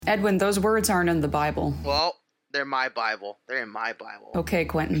Edwin, those words aren't in the Bible. Well, they're my Bible. They're in my Bible. Okay,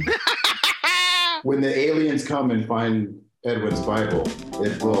 Quentin. When the aliens come and find Edwin's Bible,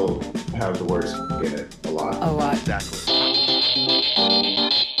 it will have the words in it a lot. A lot. Exactly.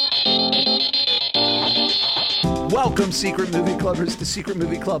 Welcome, Secret Movie Clubbers, to Secret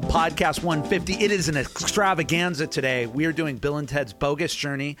Movie Club Podcast 150. It is an extravaganza today. We are doing Bill and Ted's Bogus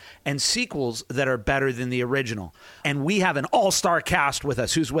Journey and sequels that are better than the original. And we have an all-star cast with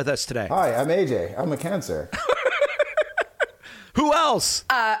us. Who's with us today? Hi, I'm AJ. I'm a Cancer. Who else?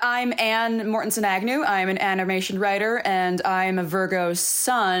 I'm Anne Mortensen-Agnew. I'm an animation writer, and I'm a Virgo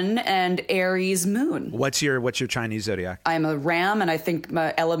sun and Aries moon. What's your Chinese zodiac? I'm a ram, and I think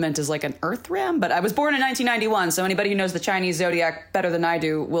my element is like an earth ram, but I was born in 1991, so anybody who knows the Chinese zodiac better than I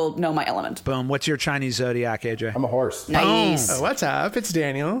do will know my element. Boom. What's your Chinese zodiac, AJ? I'm a horse. Nice. Oh, what's up? It's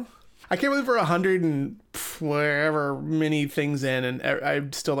Daniel. I can't believe we're 100 and wherever many things in, and I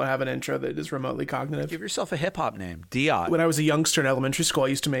still don't have an intro that is remotely cognitive. Give yourself a hip-hop name. Diot. When I was a youngster in elementary school, I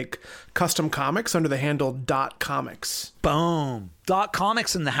used to make custom comics under the handle Dot Comics. Boom. Dot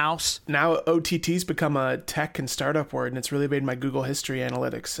Comics in the house. Now OTT's become a tech and startup word, and it's really made my Google History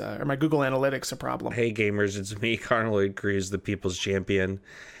Analytics, or my Google Analytics a problem. Hey gamers, it's me, Lloyd Crews, the People's Champion.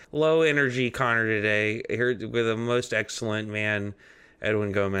 Low energy Connor today, here with the most excellent man,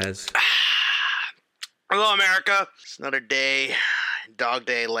 Edwin Gomez. Hello, America. It's another day, Dog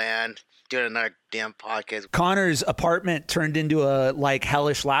Day land, doing another damn podcast. Connor's apartment turned into a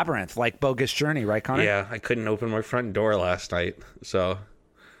hellish labyrinth, like Bogus Journey, right, Connor? Yeah, I couldn't open my front door last night, so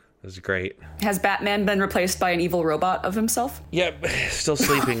it was great. Has Batman been replaced by an evil robot of himself? Yep, still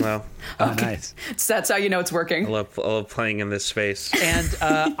sleeping though. Oh, nice. So that's how you know it's working. I love playing in this space. And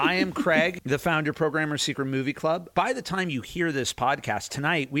I am Craig, the founder, programmer, Secret Movie Club. By the time you hear this podcast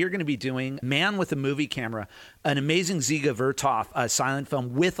tonight, we are going to be doing Man with a Movie Camera, an amazing Ziga Vertov silent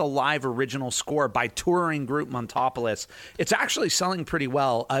film with a live original score by touring group Montopolis. It's actually selling pretty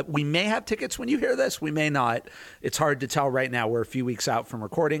well. We may have tickets when you hear this. We may not. It's hard to tell right now. We're a few weeks out from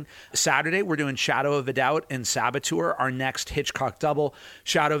recording. Saturday, we're doing Shadow of a Doubt and Saboteur, our next Hitchcock double.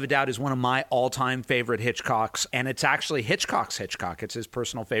 Shadow of a Doubt is one of my all-time favorite Hitchcocks, and it's actually Hitchcock's Hitchcock. It's his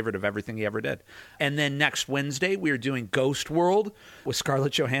personal favorite of everything he ever did. And then next Wednesday, we are doing Ghost World with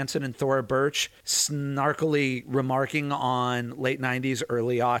Scarlett Johansson and Thora Birch, snarkily remarking on late 90s,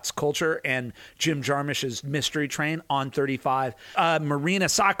 early aughts culture, and Jim Jarmusch's Mystery Train on 35. Marina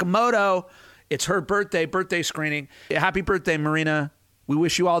Sakamoto, it's her birthday screening. Happy birthday, Marina. We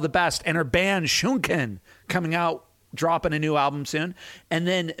wish you all the best. And her band, Shunkin, coming out, dropping a new album soon. And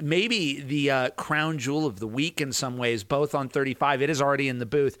then maybe the crown jewel of the week in some ways, both on 35. It is already in the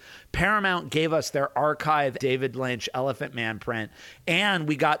booth. Paramount gave us their archive David Lynch Elephant Man print. And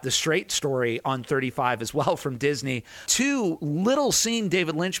we got the Straight Story on 35 as well from Disney. Two little-seen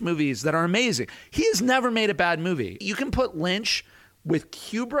David Lynch movies that are amazing. He has never made a bad movie. You can put Lynch with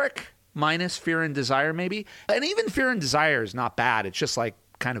Kubrick, minus Fear and Desire, maybe. And even Fear and Desire is not bad. It's just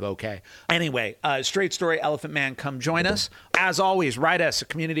kind of okay. Anyway, Straight Story, Elephant Man, come join us. As always, write us at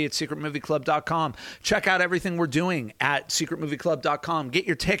community@secretmovieclub.com. Check out everything we're doing at secretmovieclub.com. Get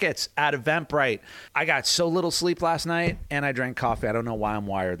your tickets at Eventbrite. I got so little sleep last night, and I drank coffee. I don't know why I'm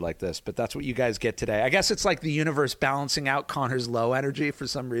wired like this, but that's what you guys get today. I guess it's like the universe balancing out Connor's low energy. For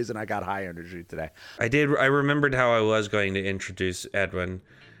some reason, I got high energy today. I remembered how I was going to introduce Edwin,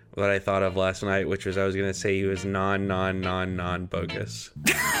 what I thought of last night, which was I was going to say he was non-bogus.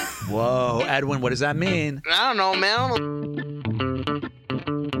 Whoa, Edwin, what does that mean? I don't know, man.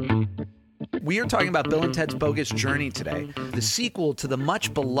 We are talking about Bill and Ted's Bogus Journey today, the sequel to the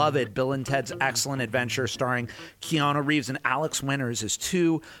much beloved Bill and Ted's Excellent Adventure, starring Keanu Reeves and Alex Winters as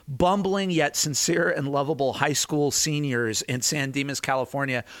two bumbling yet sincere and lovable high school seniors in San Dimas,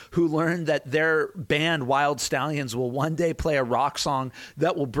 California, who learned that their band Wild Stallions will one day play a rock song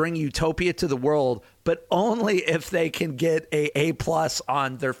that will bring utopia to the world, but only if they can get A+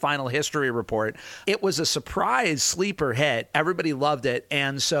 on their final history report. It was a surprise sleeper hit. Everybody loved it.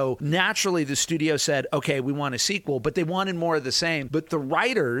 And so naturally the studio said, okay, we want a sequel, but they wanted more of the same. But the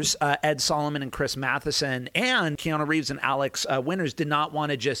writers, Ed Solomon and Chris Matheson, and Keanu Reeves and Alex Winters, did not want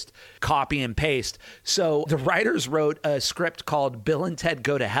to just copy and paste. So the writers wrote a script called Bill and Ted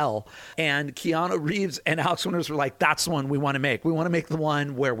Go to Hell. And Keanu Reeves and Alex Winters were like, that's the one we want to make. We want to make the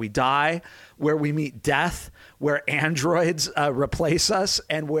one where we die, where we meet death, where androids replace us,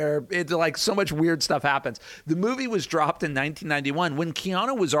 and where so much weird stuff happens. The movie was dropped in 1991 when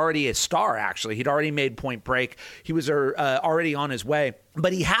Keanu was already a star, actually. He'd already made Point Break. He was already on his way.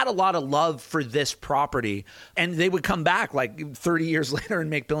 But he had a lot of love for this property, and they would come back like 30 years later and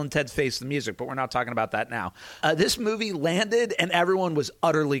make Bill and Ted's Face the Music, but we're not talking about that now. This movie landed, and everyone was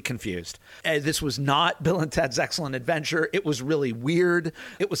utterly confused. This was not Bill and Ted's Excellent Adventure. It was really weird.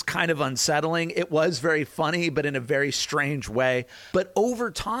 It was kind of unsettling. It was very funny, but in a very strange way. But over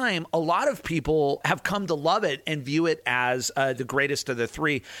time, a lot of people have come to love it and view it as the greatest of the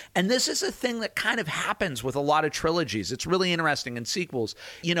three. And this is a thing that kind of happens with a lot of trilogies. It's really interesting in sequels.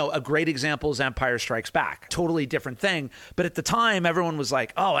 You know, a great example is Empire Strikes Back. Totally different thing. But at the time, everyone was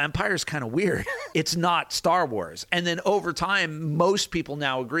like, oh, Empire's kind of weird. It's not Star Wars. And then over time, most people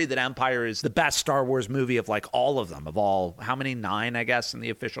now agree that Empire is the best Star Wars movie of like all of them, of all, how many? 9, I guess, in the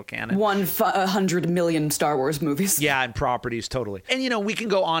official canon? 100 million Star Wars movies. Yeah, and properties, totally. And, you know, we can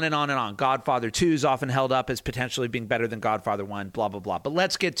go on and on and on. Godfather 2 is often held up as potentially being better than Godfather 1, blah, blah, blah. But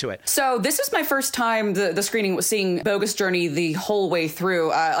let's get to it. So this is my first time, the screening was seeing Bogus Journey the whole way through.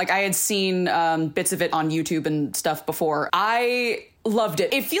 Like I had seen bits of it on YouTube and stuff before. I loved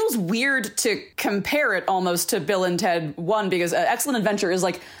it. It feels weird to compare it almost to Bill and Ted 1 because Excellent Adventure is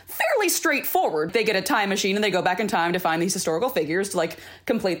like fairly straightforward. They get a time machine and they go back in time to find these historical figures to like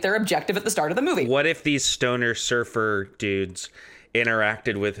complete their objective at the start of the movie. What if these stoner surfer dudes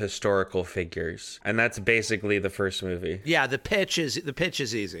interacted with historical figures? And that's basically the first movie. Yeah, the pitch is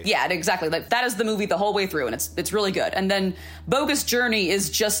easy. Yeah, exactly. Like that is the movie the whole way through, and it's really good. And then Bogus Journey is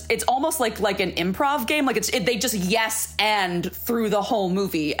just, it's almost like an improv game. Like they just yes and through the whole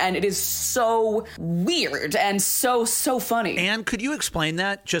movie, and it is so weird and so funny. And could you explain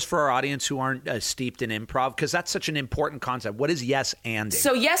that just for our audience who aren't steeped in improv? Because that's such an important concept. What is yes and?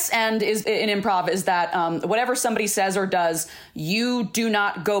 So yes and is in improv is that whatever somebody says or does, you do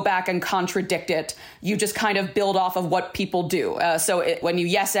not go back and contradict it. You just kind of build off of what people do. When you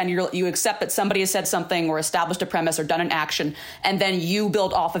yes and, you accept that somebody has said something or established a premise or done an action, and then you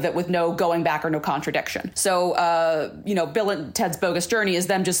build off of it with no going back or no contradiction. So, Bill and Ted's Bogus Journey is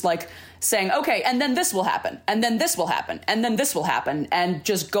them just like saying, okay, and then this will happen, and then this will happen, and then this will happen, and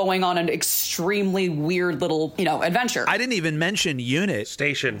just going on an extremely weird little, adventure. I didn't even mention unit.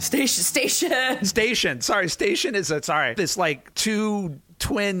 Station. Sorry, Station is this like two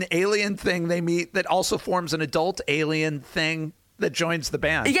twin alien thing they meet that also forms an adult alien thing that joins the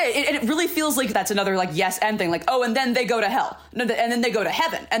band. Yeah, and it really feels like that's another like yes and thing. Like, oh, and then they go to hell, and then they go to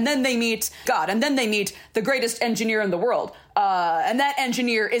heaven, and then they meet God, and then they meet the greatest engineer in the world. And that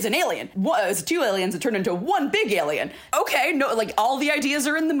engineer is an alien. It's 2 aliens that turn into one big alien. Okay, no, like all the ideas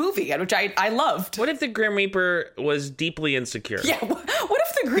are in the movie, which I loved. What if the Grim Reaper was deeply insecure? Yeah, what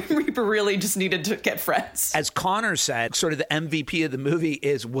if the Grim Reaper really just needed to get friends? As Connor said, sort of the MVP of the movie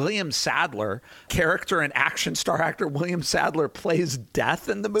is William Sadler, character and action star actor William Sadler plays death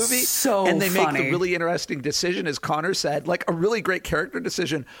in the movie. So and they funny. make the really interesting decision, as Connor said, like a really great character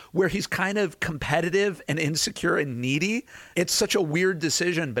decision where he's kind of competitive and insecure and needy. It's such a weird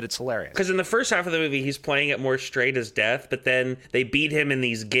decision, but it's hilarious. Because in the first half of the movie, he's playing it more straight as death, but then they beat him in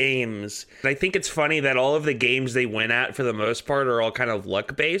these games. And I think it's funny that all of the games they win at, for the most part, are all kind of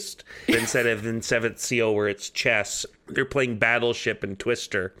luck-based. Instead of in Seventh Seal, where it's chess, they're playing Battleship and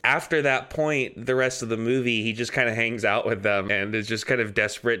Twister. After that point, the rest of the movie, he just kind of hangs out with them and is just kind of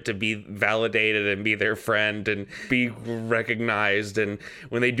desperate to be validated and be their friend and be recognized. And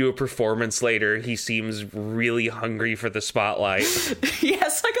when they do a performance later, he seems really hungry for the spotlight. He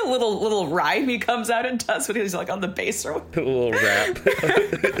has like a little rhyme he comes out and does when he's like on the bass or A little rap.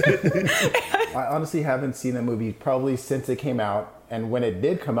 I honestly haven't seen the movie probably since it came out. And when it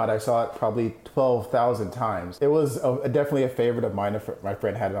did come out, I saw it probably 12,000 times. It was definitely a favorite of mine. My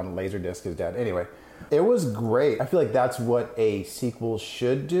friend had it on Laserdisc, his dad. Anyway, it was great. I feel like that's what a sequel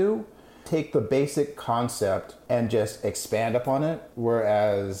should do. Take the basic concept and just expand upon it,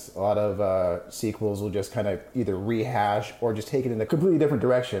 whereas a lot of sequels will just kind of either rehash or just take it in a completely different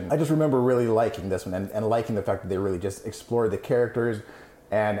direction. I just remember really liking this one and liking the fact that they really just explored the characters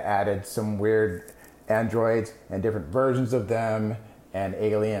and added some weird androids and different versions of them and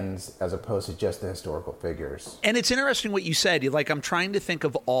aliens as opposed to just the historical figures. And it's interesting what you said. Like, I'm trying to think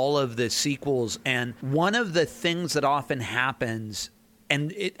of all of the sequels, and one of the things that often happens,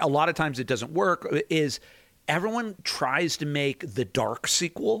 and a lot of times it doesn't work, is everyone tries to make the dark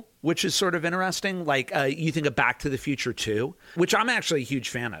sequel, which is sort of interesting. Like you think of Back to the Future 2, which I'm actually a huge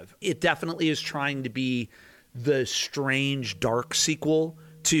fan of. It definitely is trying to be the strange dark sequel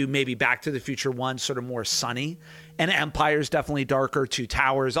to maybe Back to the Future 1, sort of more sunny. And Empire's definitely darker. Two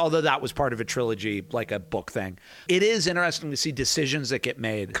Towers, although that was part of a trilogy, like a book thing. It is interesting to see decisions that get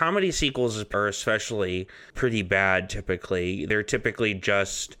made. Comedy sequels are especially pretty bad typically. They're typically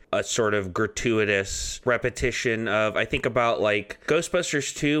just a sort of gratuitous repetition of, I think about like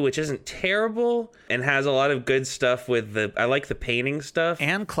Ghostbusters 2, which isn't terrible and has a lot of good stuff with I like the painting stuff.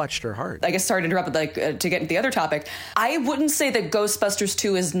 And Clutched Her Heart. I guess sorry to interrupt, but to get into the other topic, I wouldn't say that Ghostbusters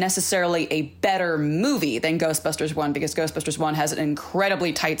 2 is necessarily a better movie than Ghostbusters 1, because Ghostbusters 1 has an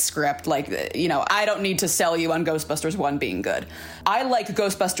incredibly tight script. Like, you know, I don't need to sell you on Ghostbusters 1 being good. I like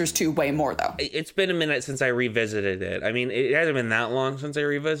Ghostbusters 2 way more, though. It's been a minute since I revisited it. I mean, it hasn't been that long since I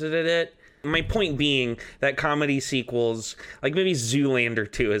revisited it. My point being that comedy sequels, like maybe Zoolander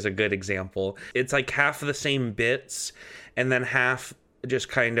 2 is a good example. It's like half the same bits and then half just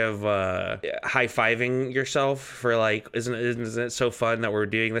kind of high-fiving yourself for like, isn't it so fun that we're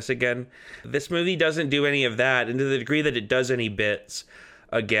doing this again? This movie doesn't do any of that, and to the degree that it does any bits,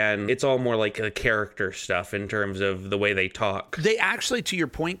 again, it's all more like the character stuff in terms of the way they talk. They actually, to your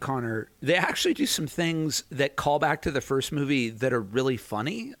point, Connor, they actually do some things that call back to the first movie that are really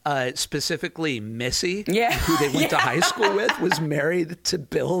funny. Specifically, Missy, who they went to high school with, was married to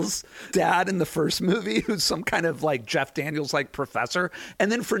Bill's dad in the first movie, who's some kind of like Jeff Daniels like professor.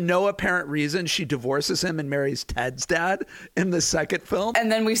 And then for no apparent reason, she divorces him and marries Ted's dad in the second film. And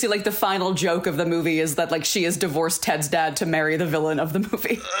then we see like the final joke of the movie is that like she has divorced Ted's dad to marry the villain of the movie.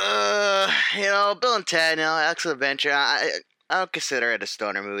 You know, Bill and Ted, you know, Excellent Adventure, I don't consider it a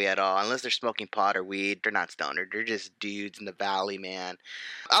stoner movie at all. Unless they're smoking pot or weed, they're not stoner. They're just dudes in the valley, man.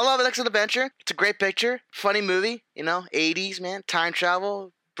 I love Excellent Adventure. It's a great picture. Funny movie, you know, 80s, man. Time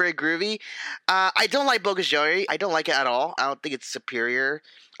travel, very groovy. I don't like Bogus Journey. I don't like it at all. I don't think it's superior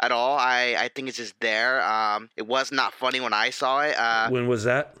at all. I think it's just there. It was not funny when I saw it. When was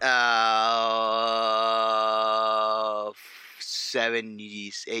that?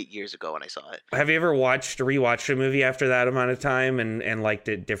 8 years ago when I saw it. Have you ever rewatched a movie after that amount of time and liked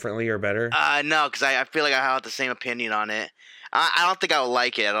it differently or better? No, because I feel like I have the same opinion on it. I don't think I would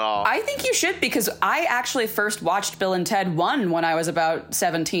like it at all. I think you should, because I actually first watched Bill and Ted 1 when I was about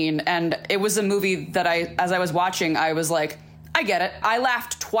 17, and it was a movie that as I was watching, I was like, I get it. I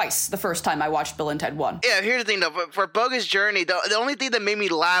laughed twice the first time I watched Bill and Ted 1. Yeah, here's the thing, though. For Bogus Journey, the only thing that made me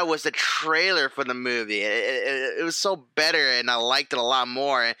laugh was the trailer for the movie. It was so better, and I liked it a lot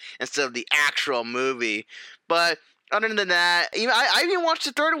more instead of the actual movie. But other than that, I even watched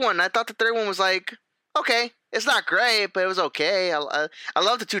the third one. I thought the third one was like, okay. It's not great, but it was okay. I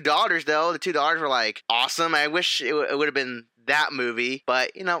love the two daughters, though. The two daughters were, like, awesome. I wish it would have been that movie.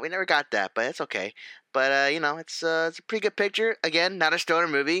 But, you know, we never got that. But it's okay. But, you know, it's a pretty good picture. Again, not a stoner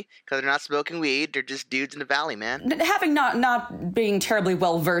movie because they're not smoking weed. They're just dudes in the valley, man. Having not being terribly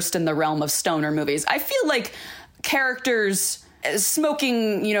well-versed in the realm of stoner movies, I feel like characters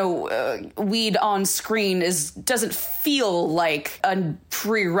smoking, you know, weed on screen doesn't feel like a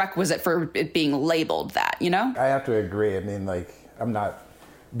prerequisite for it being labeled that, you know? I have to agree. I mean, like, I'm not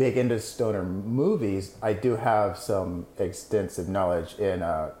big into stoner movies. I do have some extensive knowledge in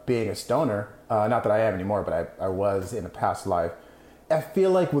being a stoner. Not that I am anymore, but I was in a past life. I feel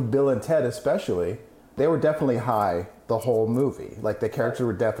like with Bill and Ted especially, they were definitely high the whole movie. Like, the characters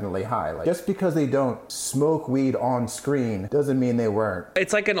were definitely high. Like, just because they don't smoke weed on screen doesn't mean they weren't.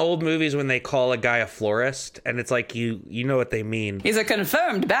 It's like in old movies when they call a guy a florist, and it's like you know what they mean. He's a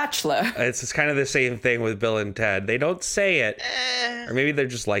confirmed bachelor. It's kind of the same thing with Bill and Ted. They don't say it. Or maybe they're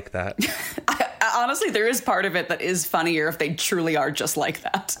just like that. Honestly, there is part of it that is funnier if they truly are just like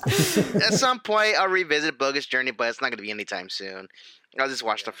that. At some point, I'll revisit Bogus Journey, but it's not going to be anytime soon. I'll just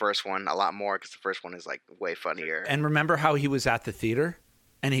watch the first one a lot more because the first one is like way funnier. And remember how he was at the theater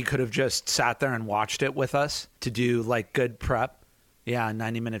and he could have just sat there and watched it with us to do like good prep? Yeah, a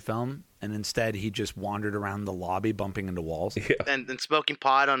 90-minute film. And instead, he just wandered around the lobby bumping into walls. Yeah. And smoking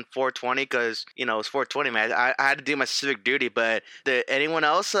pot on 420 because, you know, it was 420, man. I had to do my civic duty, but did anyone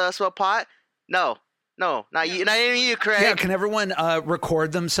else smoke pot? No, not you, not even you, Craig. Yeah, can everyone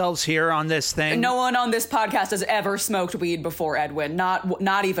record themselves here on this thing? No one on this podcast has ever smoked weed before, Edwin.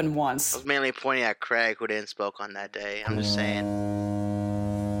 Not even once. I was mainly pointing at Craig, who didn't smoke on that day. I'm just saying.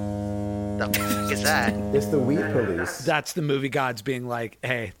 The fuck is that? It's the weed police. That's the movie gods being like,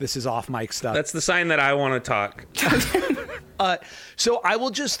 hey, this is off mic stuff. That's the sign that I want to talk. So I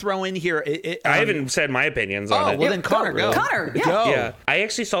will just throw in here. I haven't said my opinions on it. Well, then Connor, go. Connor, yeah. Go. Yeah, I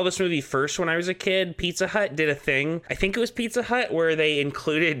actually saw this movie first when I was a kid. Pizza Hut did a thing. I think it was Pizza Hut where they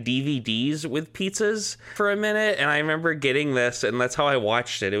included DVDs with pizzas for a minute, and I remember getting this, and that's how I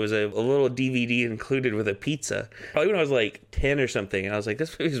watched it. It was a little DVD included with a pizza. Probably when I was like 10 or something, and I was like,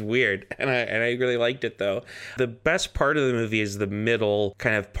 this movie's weird, and I really liked it though. The best part of the movie is the middle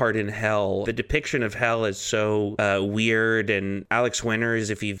kind of part in hell. The depiction of hell is so weird, and Alex Winters,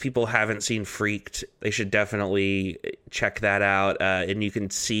 if people haven't seen Freaked, they should definitely check that out, and you can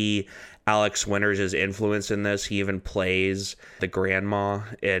see Alex Winters' influence in this. He even plays the grandma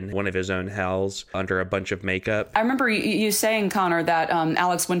in one of his own hells under a bunch of makeup. I remember you saying, Connor, that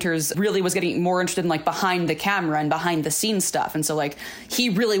Alex Winters really was getting more interested in like behind the camera and behind the scenes stuff. And so like he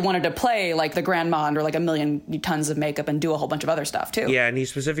really wanted to play like the grandma under like a million tons of makeup and do a whole bunch of other stuff too. Yeah, and he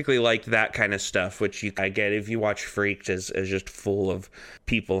specifically liked that kind of stuff, which I get if you watch Freaked as just full of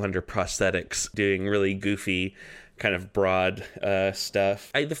people under prosthetics doing really goofy kind of broad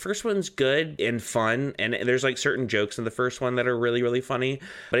stuff. The first one's good and fun, and there's like certain jokes in the first one that are really, really funny,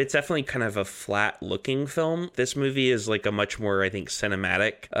 but it's definitely kind of a flat looking film. This movie is like a much more, I think,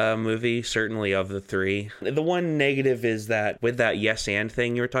 cinematic movie, certainly of the three. The one negative is that with that yes and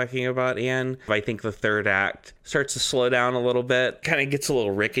thing you were talking about, Anne, I think the third act starts to slow down a little bit, kind of gets a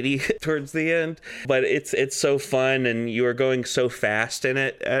little rickety towards the end, but it's so fun, and you are going so fast in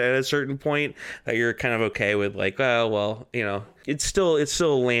it at a certain point that you're kind of okay with like, oh, well, you know, it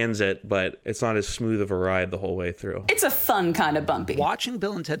still lands it, but it's not as smooth of a ride the whole way through. It's a fun kind of bumpy. Watching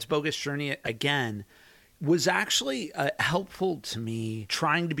Bill and Ted's Bogus Journey again was actually helpful to me,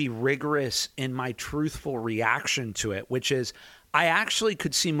 trying to be rigorous in my truthful reaction to it, which is I actually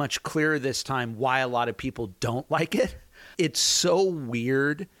could see much clearer this time why a lot of people don't like it. It's so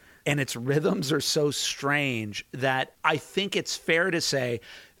weird and its rhythms are so strange that I think it's fair to say,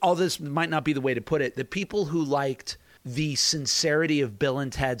 all this might not be the way to put it, the people who liked the sincerity of Bill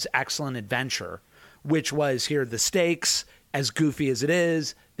and Ted's Excellent Adventure, which was here the stakes, as goofy as it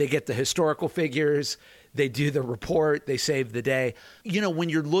is, they get the historical figures, they do the report, they save the day. You know, when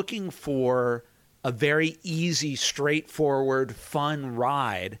you're looking for a very easy, straightforward, fun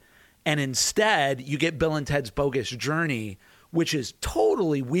ride, and instead you get Bill and Ted's Bogus Journey, which is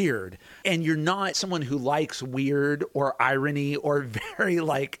totally weird, and you're not someone who likes weird or irony or very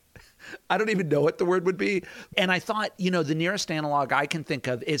like, I don't even know what the word would be. And I thought, you know, the nearest analog I can think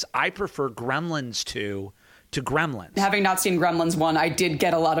of is I prefer Gremlins 2 to Gremlins. Having not seen Gremlins 1, I did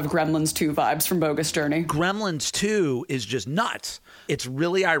get a lot of Gremlins 2 vibes from Bogus Journey. Gremlins 2 is just nuts. It's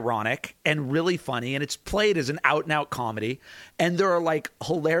really ironic and really funny, and it's played as an out-and-out comedy. And there are like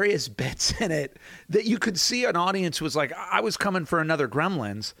hilarious bits in it that you could see an audience who was like, I was coming for another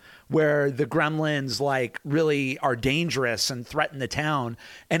Gremlins, where the gremlins like really are dangerous and threaten the town.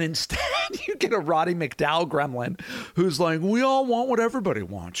 And instead you get a Roddy McDowall gremlin who's like, we all want what everybody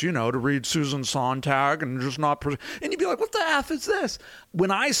wants, you know, to read Susan Sontag and just not... and you'd be like, what the F is this?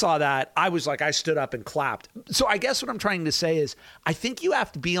 When I saw that, I was like, I stood up and clapped. So I guess what I'm trying to say is I think you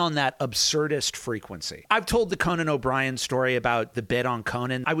have to be on that absurdist frequency. I've told the Conan O'Brien story about the bit on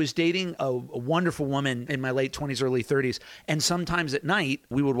Conan. I was dating a wonderful woman in my late 20s, early 30s, and sometimes at night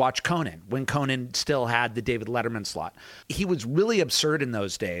we would watch Conan when Conan still had the David Letterman slot. He was really absurd in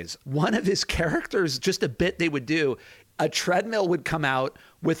those days. One of his characters, just a bit they would do, a treadmill would come out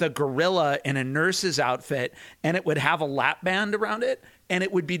with a gorilla in a nurse's outfit, and it would have a lap band around it, and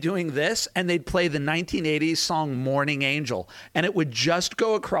it would be doing this, and they'd play the 1980s song Morning Angel, and it would just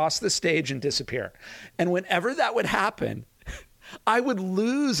go across the stage and disappear. And whenever that would happen, I would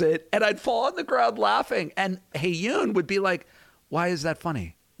lose it, and I'd fall on the ground laughing, and Hayoon would be like, why is that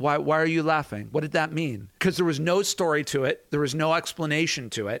funny? Why are you laughing? What did that mean? Because there was no story to it. There was no explanation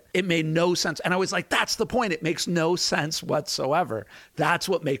to it. It made no sense. And I was like, that's the point. It makes no sense whatsoever. That's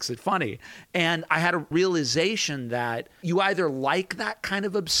what makes it funny. And I had a realization that you either like that kind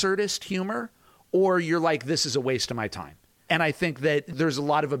of absurdist humor or you're like, this is a waste of my time. And I think that there's a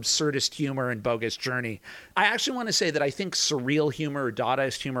lot of absurdist humor in Bogus Journey. I actually want to say that I think surreal humor, or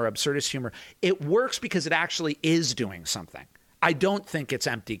Dadaist humor, absurdist humor, it works because it actually is doing something. I don't think it's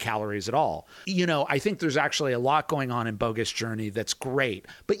empty calories at all. You know, I think there's actually a lot going on in Bogus Journey that's great,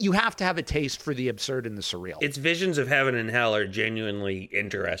 but you have to have a taste for the absurd and the surreal. Its visions of heaven and hell are genuinely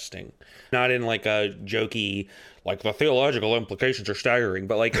interesting. Not in like a jokey, like the theological implications are staggering,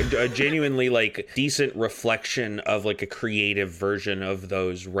 but like a genuinely like decent reflection of like a creative version of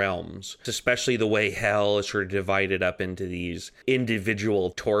those realms, especially the way hell is sort of divided up into these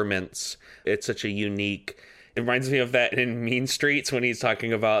individual torments. It's such a unique It reminds me of that in Mean Streets when he's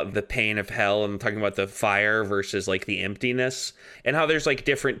talking about the pain of hell and talking about the fire versus like the emptiness, and how there's like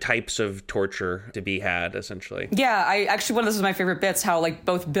different types of torture to be had, essentially. Yeah, I actually, one of those is my favorite bits, how like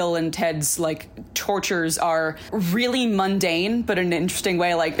both Bill and Ted's like tortures are really mundane, but in an interesting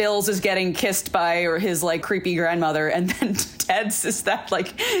way. Like Bill's is getting kissed by or his like creepy grandmother, and then Ted's is that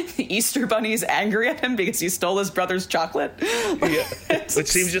like the Easter Bunny's angry at him because he stole his brother's chocolate. Yeah. Which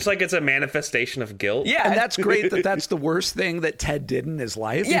seems just like it's a manifestation of guilt. Yeah. And that's great that that's the worst thing that Ted did in his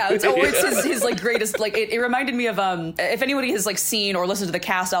life. Yeah, it's his like greatest, like it reminded me of if anybody has like seen or listened to the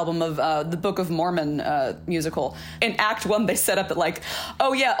cast album of the Book of Mormon musical. In Act 1 they set up that like,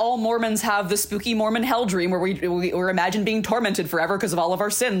 oh yeah, all Mormons have the spooky Mormon hell dream where we're imagined being tormented forever because of all of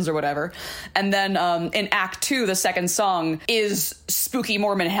our sins or whatever. And then in Act 2 the second song is Spooky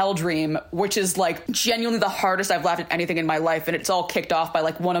Mormon Hell Dream, which is like genuinely the hardest I've laughed at anything in my life, and it's all kicked off by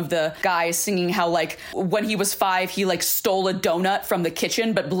like one of the guys singing how like when he was 5 he like stole a donut from the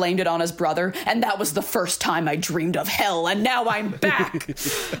kitchen but blamed it on his brother, and that was the first time I dreamed of hell and now I'm back.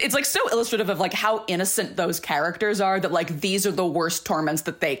 It's like so illustrative of like how innocent those characters are, that like these are the worst torments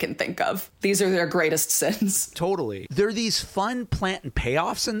that they can think of. These are their greatest sins. Totally. There are these fun plant and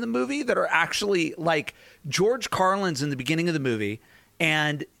payoffs in the movie that are actually like George Carlin's in the beginning of the movie,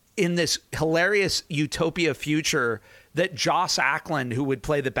 and in this hilarious utopia future that Joss Ackland, who would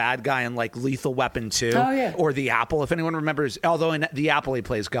play the bad guy in like Lethal Weapon 2 or The Apple, if anyone remembers, although in The Apple he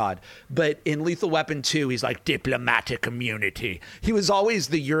plays God, but in Lethal Weapon 2 he's like diplomatic immunity. He was always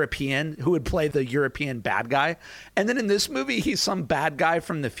the European who would play the European bad guy. And then in this movie he's some bad guy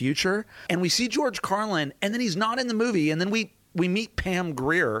from the future, and we see George Carlin, and then he's not in the movie, and then we meet Pam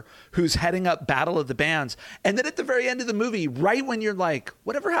Grier, who's heading up Battle of the Bands. And then at the very end of the movie, right when you're like,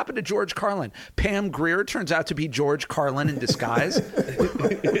 whatever happened to George Carlin? Pam Grier turns out to be George Carlin in disguise.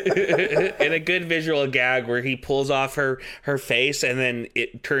 In a good visual gag where he pulls off her face and then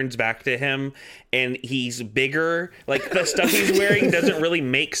it turns back to him and he's bigger. Like the stuff he's wearing doesn't really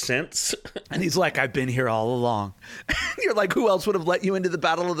make sense. And he's like, I've been here all along. And you're like, who else would have let you into the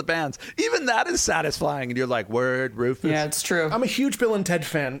Battle of the Bands? Even that is satisfying. And you're like, word, Rufus. Yeah, it's true. I'm a huge Bill and Ted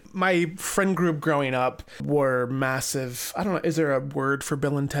fan. My friend group growing up were massive. I don't know, is there a word for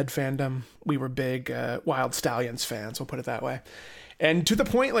Bill and Ted fandom? We were big Wild Stallions fans, we'll put it that way. And to the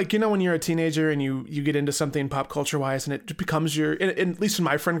point, like, you know, when you're a teenager and you get into something pop culture wise and it becomes at least in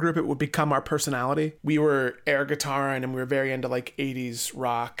my friend group, it would become our personality. We were air guitaring and we were very into like 80s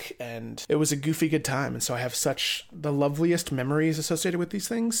rock, and it was a goofy good time. And so I have such the loveliest memories associated with these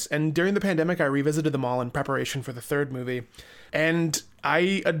things. And during the pandemic, I revisited them all in preparation for the third movie. And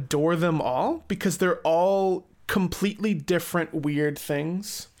I adore them all because they're all completely different weird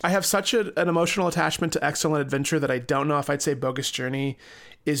things. I have such an emotional attachment to Excellent Adventure that I don't know if I'd say Bogus Journey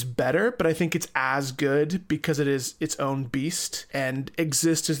is better, but I think it's as good because it is its own beast and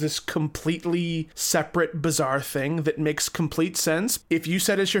exists as this completely separate, bizarre thing that makes complete sense. If you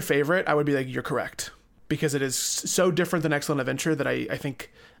said it's your favorite, I would be like, you're correct, because it is so different than Excellent Adventure that I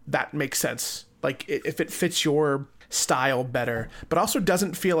think that makes sense. Like if it fits your style better, but also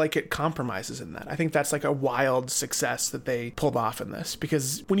doesn't feel like it compromises in that. I think that's like a wild success that they pulled off in this,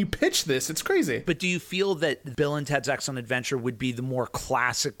 because when you pitch this, it's crazy. But do you feel that Bill and Ted's Excellent Adventure would be the more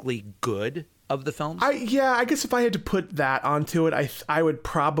classically good of the films? I guess if I had to put that onto it, I would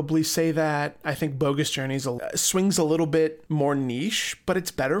probably say that. I think Bogus Journeys swings a little bit more niche, but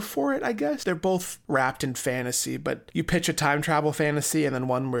it's better for it, I guess. They're both wrapped in fantasy, but you pitch a time travel fantasy and then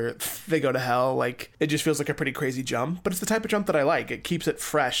one where they go to hell, like it just feels like a pretty crazy jump, but it's the type of jump that I like. It keeps it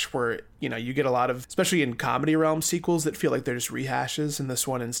fresh where, you know, you get a lot of, especially in comedy realm, sequels that feel like they're just rehashes, and this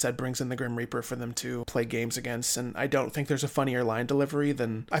one instead brings in the Grim Reaper for them to play games against. And I don't think there's a funnier line delivery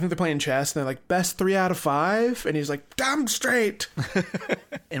than, I think they're playing chess and they're like, best 3 out of 5, and he's like, damn straight.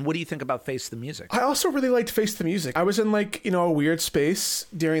 And what do you think about Face the Music? I also really liked Face the Music. I was in like, you know, a weird space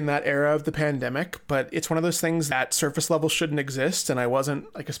during that era of the pandemic, but it's one of those things that surface level shouldn't exist, and I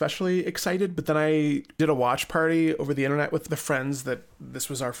wasn't like especially excited. But then I did a watch party over the internet with the friends that this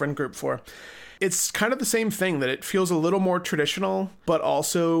was our friend group for. It's kind of the same thing, that it feels a little more traditional, but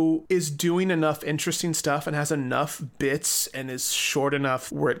also is doing enough interesting stuff and has enough bits and is short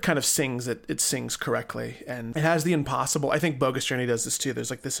enough where it kind of sings, it sings correctly. And it has the impossible. I think Bogus Journey does this too.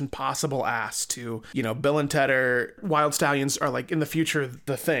 There's like this impossible ass to, you know, Bill and Ted are, Wild Stallions are like in the future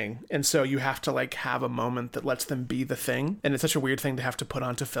the thing. And so you have to like have a moment that lets them be the thing. And it's such a weird thing to have to put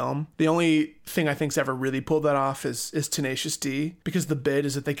onto film. The only thing I think's ever really pulled that off is Tenacious D, because the bit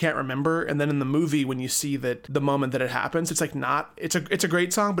is that they can't remember. And then in the movie when you see that the moment that it happens, it's like not, it's a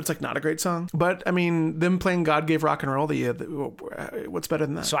great song, but it's like not a great song. But I mean, them playing God Gave Rock and Roll to you, what's better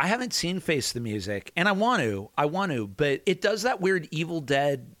than that? So I haven't seen Face the Music, and I want to, but it does that weird Evil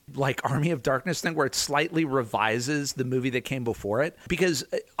Dead like Army of Darkness thing where it slightly revises the movie that came before it, because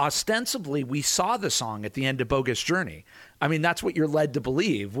ostensibly we saw the song at the end of Bogus Journey. I mean, that's what you're led to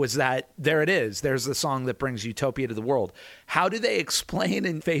believe, was that there it is. There's the song that brings utopia to the world. How do they explain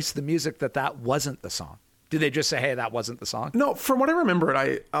in Face the Music that wasn't the song? Did they just say, hey, that wasn't the song? No, from what I remember,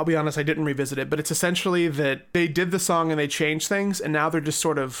 I'll be honest, I didn't revisit it, but it's essentially that they did the song and they changed things, and now they're just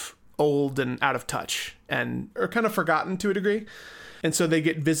sort of old and out of touch and are kind of forgotten to a degree. And so they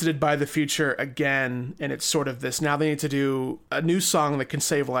get visited by the future again, and it's sort of this, now they need to do a new song that can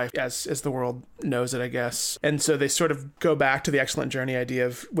save life as the world knows it, I guess. And so they sort of go back to the Excellent Journey idea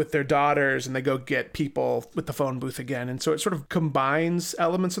of with their daughters, and they go get people with the phone booth again. And so it sort of combines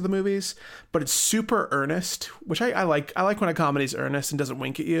elements of the movies, but it's super earnest, which I like. I like when a comedy's earnest and doesn't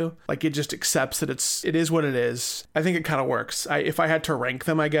wink at you. Like, it just accepts that it is what it is. I think it kind of works. If I had to rank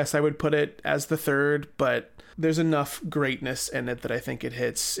them, I guess I would put it as the third, but there's enough greatness in it that I think it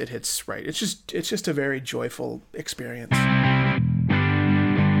hits right. It's just a very joyful experience.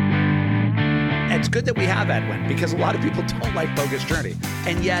 It's good that we have Edwin, because a lot of people don't like Bogus Journey.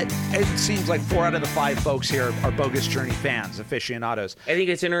 And yet it seems like 4 out of the 5 folks here are Bogus Journey fans, aficionados. I think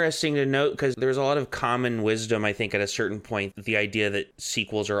it's interesting to note because there's a lot of common wisdom, I think, at a certain point, the idea that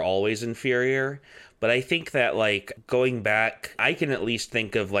sequels are always inferior. But I think that, like, going back, I can at least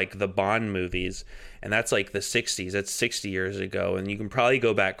think of, like, the Bond movies, and that's, like, the 60s. That's 60 years ago. And you can probably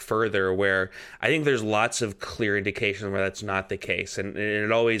go back further where I think there's lots of clear indications where that's not the case. And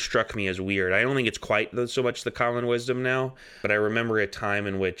it always struck me as weird. I don't think it's quite so much the common wisdom now, but I remember a time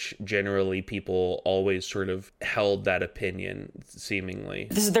in which generally people always sort of held that opinion, seemingly.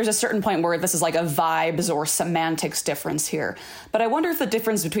 There's a certain point where this is like a vibes or semantics difference here. But I wonder if the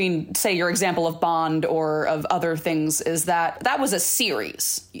difference between, say, your example of Bond or of other things is that was a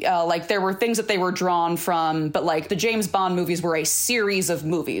series. Like, there were things that they were drawn from, but like the James Bond movies were a series of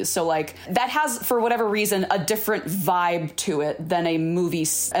movies. So like that has, for whatever reason, a different vibe to it than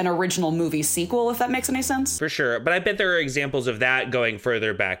an original movie sequel, if that makes any sense. For sure. But I bet there are examples of that going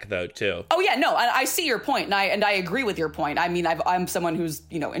further back, though, too. Oh, yeah, no, I see your point, and I agree with your point. I mean, I'm someone who's,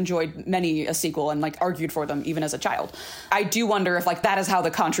 enjoyed many a sequel and like argued for them even as a child. I do wonder if like that is how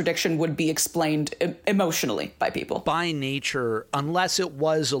the contradiction would be explained emotionally by people. By nature, unless it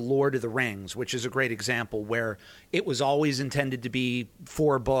was a Lord of the Rings, which is a great example where it was always intended to be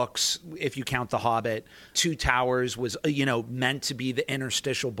 4 books, if you count The Hobbit. 2 Towers was, meant to be the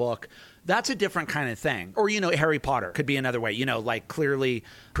interstitial book. That's a different kind of thing. Or, Harry Potter could be another way. Like clearly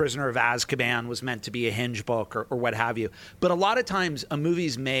Prisoner of Azkaban was meant to be a hinge book or what have you. But a lot of times a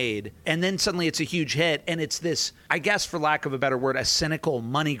movie's made and then suddenly it's a huge hit and it's this, I guess for lack of a better word, a cynical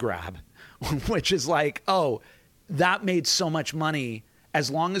money grab, which is like, oh, that made so much money. As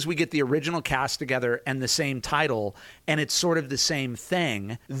long as we get the original cast together and the same title and it's sort of the same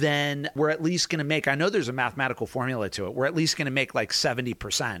thing, then we're at least going to make, I know there's a mathematical formula to it, we're at least going to make like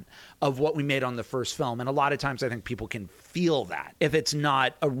 70% of what we made on the first film. And a lot of times I think people can feel that if it's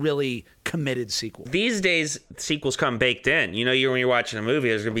not a really committed sequel. These days, sequels come baked in. When you're watching a movie,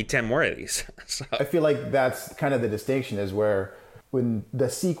 there's going to be 10 more of these. So. I feel like that's kind of the distinction, is where when the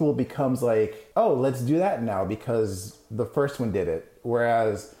sequel becomes like, oh, let's do that now because the first one did it.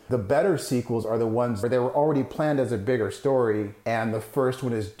 Whereas the better sequels are the ones where they were already planned as a bigger story, and the first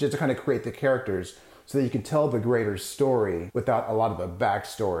one is just to kind of create the characters so that you can tell the greater story without a lot of the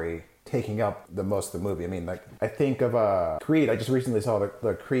backstory taking up the most of the movie. I mean, like, I think of Creed. I just recently saw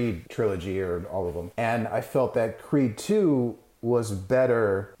the Creed trilogy, or all of them, and I felt that Creed 2 was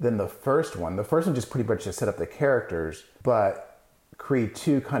better than the first one. The first one just pretty much just set up the characters, but Creed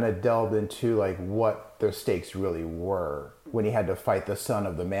 2 kind of delved into like what the stakes really were when he had to fight the son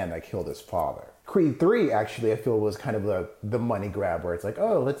of the man that killed his father. Creed 3 actually I feel was kind of the money grab, where it's like,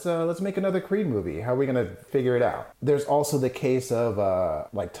 oh, let's make another Creed movie. How are we going to figure it out? There's also the case of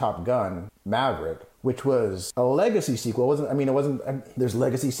like Top Gun Maverick, which was a legacy sequel. There's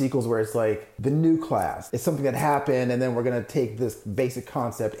legacy sequels where it's like the new class. It's something that happened and then we're going to take this basic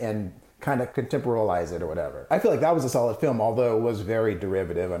concept and kind of contemporalize it or whatever. I feel like that was a solid film, although it was very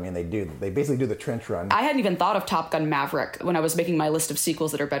derivative. I mean, they basically do the trench run. I hadn't even thought of Top Gun Maverick when I was making my list of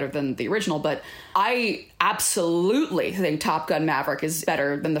sequels that are better than the original, but I absolutely think Top Gun Maverick is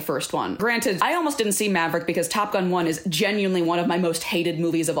better than the first one. Granted, I almost didn't see Maverick because Top Gun 1 is genuinely one of my most hated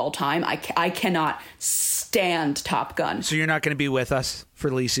movies of all time. I cannot stand Top Gun. So you're not going to be with us for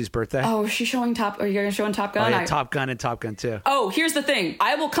Lacey's birthday? Oh, is she showing Are you showing Top Gun? Oh, yeah, Top Gun and Top Gun 2. Oh, here's the thing.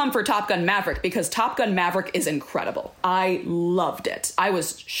 I will come for Top Gun Maverick because Top Gun Maverick is incredible. I loved it. I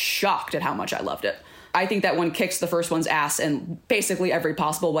was shocked at how much I loved it. I think that one kicks the first one's ass in basically every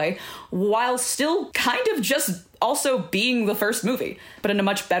possible way, while still kind of just also being the first movie, but in a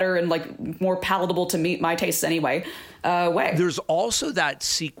much better and like more palatable to meet my tastes anyway way. There's also that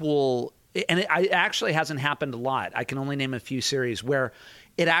sequel, and it actually hasn't happened a lot. I can only name a few series where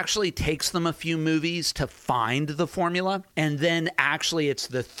it actually takes them a few movies to find the formula, and then actually it's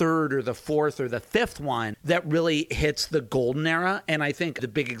the third or the fourth or the fifth one that really hits the golden era. And I think the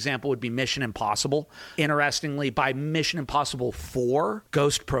big example would be Mission Impossible. Interestingly, by Mission Impossible 4,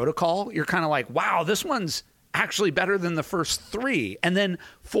 Ghost Protocol, you're kind of like, wow, this one's actually better than the first 3. And then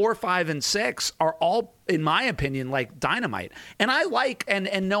 4, 5, and 6 are all, in my opinion, like dynamite. And I like, and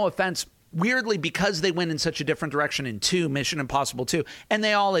no offense, weirdly, because they went in such a different direction in 2, Mission Impossible 2, and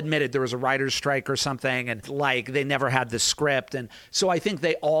they all admitted there was a writer's strike or something, and like they never had the script. And so I think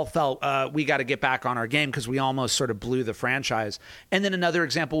they all felt we got to get back on our game because we almost sort of blew the franchise. And then another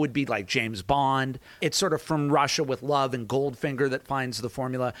example would be like James Bond. It's sort of From Russia with Love and Goldfinger that finds the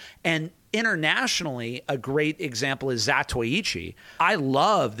formula. And internationally, a great example is Zatoichi. I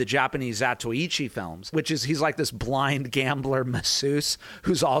love the Japanese Zatoichi films, which is he's like this blind gambler masseuse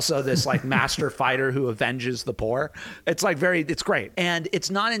who's also this like master fighter who avenges the poor. It's like it's great. And it's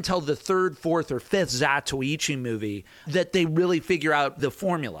not until the third, fourth, or fifth Zatoichi movie that they really figure out the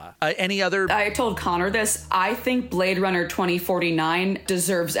formula. Any other? I told Connor this. I think Blade Runner 2049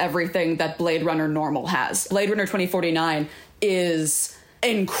 deserves everything that Blade Runner normal has. Blade Runner 2049 is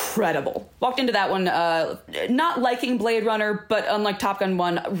incredible. Walked into that one not liking Blade Runner, but unlike Top Gun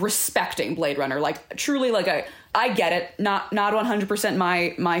 1, respecting Blade Runner. Like truly, like I get it. Not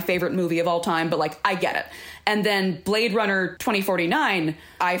 100% my favorite movie of all time, but like I get it. And then Blade Runner 2049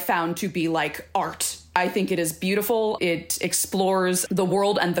 I found to be like art. I think it is beautiful. It explores the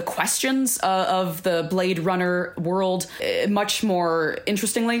world and the questions of the Blade Runner world much more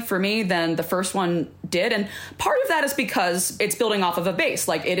interestingly for me than the first one did. And part of that is because it's building off of a base.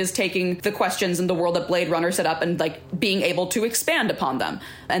 Like it is taking the questions in the world that Blade Runner set up and like being able to expand upon them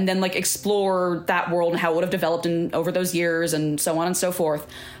and then like explore that world and how it would have developed over those years and so on and so forth.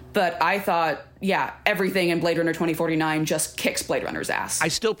 But I thought, yeah, everything in Blade Runner 2049 just kicks Blade Runner's ass. I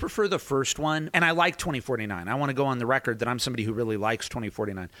still prefer the first one, and I like 2049. I want to go on the record that I'm somebody who really likes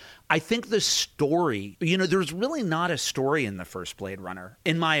 2049. I think the story, there's really not a story in the first Blade Runner,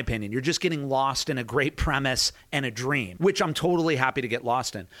 in my opinion. You're just getting lost in a great premise and a dream, which I'm totally happy to get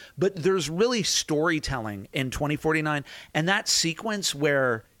lost in. But there's really storytelling in 2049, and that sequence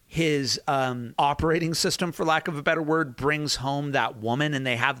where his operating system, for lack of a better word, brings home that woman and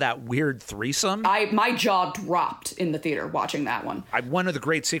they have that weird threesome. My jaw dropped in the theater watching that one. One of the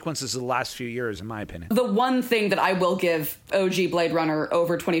great sequences of the last few years, in my opinion. The one thing that I will give OG Blade Runner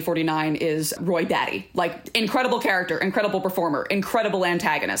over 2049 is Roy Batty. Like, incredible character, incredible performer, incredible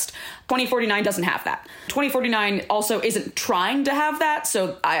antagonist. 2049 doesn't have that. 2049 also isn't trying to have that,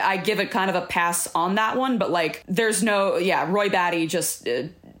 so I give it kind of a pass on that one, but like, there's no, Roy Batty just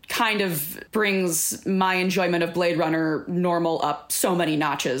kind of brings my enjoyment of Blade Runner normal up so many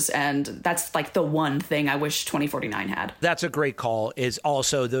notches, and that's like the one thing I wish 2049 had. That's a great call. Is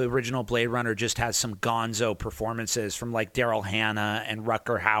also the original Blade Runner just has some gonzo performances from like Daryl Hannah and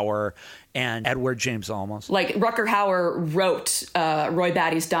Rutger Hauer and Edward James Olmos. Like Rutger Hauer wrote Roy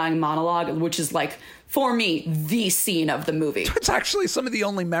Batty's dying monologue, which is like, for me, the scene of the movie. It's actually some of the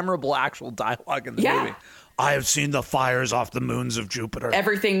only memorable actual dialogue in the movie. I have seen the fires off the moons of Jupiter.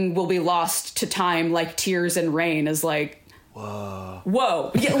 Everything will be lost to time like tears and rain is like,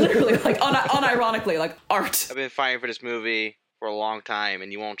 whoa. Yeah, literally, like unironically, like art. I've been fighting for this movie for a long time,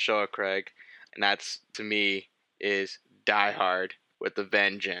 and you won't show it, Craig. And that's, to me, is Die Hard with a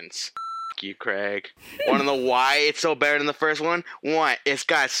Vengeance. You, Craig. Want to know why it's so better than the first one? One, it's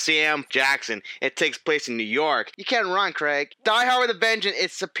got Sam Jackson. It takes place in New York. You can't run, Craig. Die Hard with a Vengeance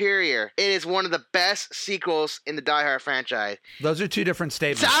is superior. It is one of the best sequels in the Die Hard franchise. Those are two different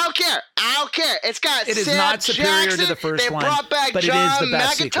statements. So I don't care. It's got It Sam is not superior Jackson. to the first they one, brought back but John it is the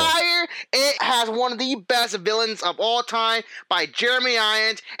best McIntyre. sequel. It has one of the best villains of all time by Jeremy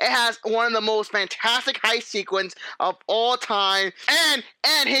Irons. It has one of the most fantastic heist sequences of all time. And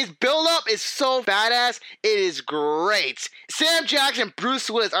his build-up is so badass. It is great. Sam Jackson, Bruce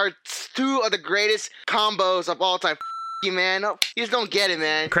Willis are two of the greatest combos of all time. You, man. No, you just don't get it,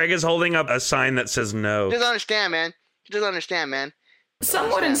 man. Craig is holding up a sign that says no. Just understand, man.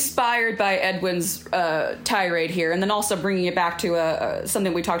 Somewhat inspired by Edwin's tirade here, and then also bringing it back to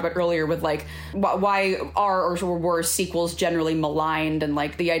something we talked about earlier with, like, why are or were sequels generally maligned, and,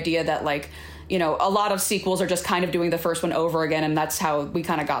 like, the idea that, like, you know, a lot of sequels are just kind of doing the first one over again, and that's how we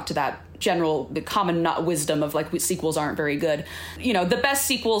kind of got to that the common wisdom of, like, sequels aren't very good. You know, the best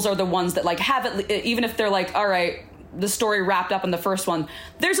sequels are the ones that, like, have it, even if they're like, all right, the story wrapped up in the first one,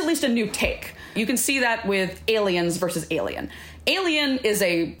 there's at least a new take. You can see that with Aliens versus Alien. Alien is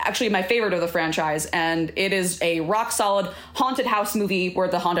actually my favorite of the franchise, and it is a rock-solid haunted house movie where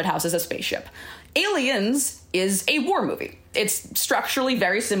the haunted house is a spaceship. Aliens is a war movie. It's structurally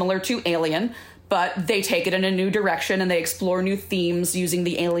very similar to Alien, but they take it in a new direction and they explore new themes using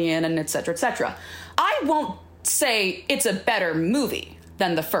the alien and et cetera, et cetera. I won't say it's a better movie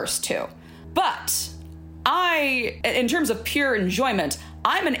than the first two, but in terms of pure enjoyment,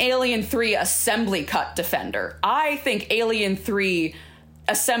 I'm an Alien 3 assembly cut defender. I think Alien 3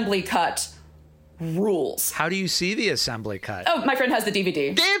 assembly cut rules. How do you see the assembly cut? Oh, my friend has the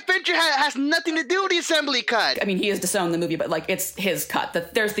DVD. Dave Fincher has nothing to do with the assembly cut. I mean, he has disowned the movie, but, like, it's his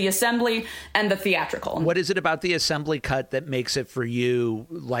cut. There's the assembly and the theatrical. What is it about the assembly cut that makes it for you,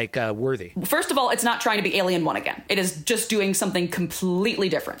 like, worthy? First of all, it's not trying to be Alien 1 again. It is just doing something completely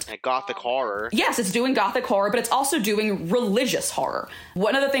different. Like gothic horror. Yes, it's doing gothic horror, but it's also doing religious horror.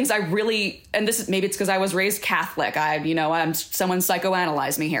 One of the things I really, and this is maybe it's because I was raised Catholic. Someone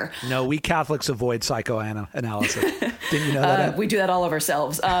psychoanalyzed me here. No, we Catholics avoid psychoanalysis. Didn't you know that? We do that all of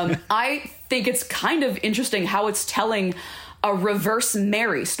ourselves. I think it's kind of interesting how it's telling a reverse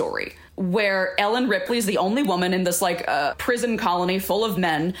Mary story, where Ellen Ripley is the only woman in this, like, prison colony full of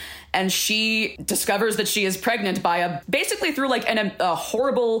men, and she discovers that she is pregnant by basically through, like, a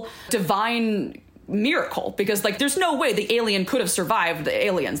horrible divine miracle, because, like, there's no way the alien could have survived the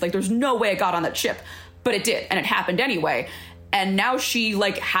aliens. Like, there's no way it got on that ship, but it did, and it happened anyway. And now she,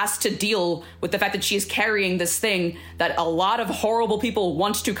 like, has to deal with the fact that she's carrying this thing that a lot of horrible people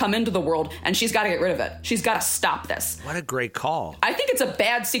want to come into the world, and she's got to get rid of it. She's got to stop this. What a great call. I think it's a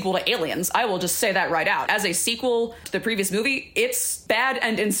bad sequel to Aliens. I will just say that right out. As a sequel to the previous movie, it's bad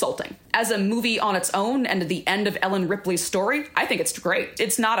and insulting. As a movie on its own and the end of Ellen Ripley's story, I think it's great.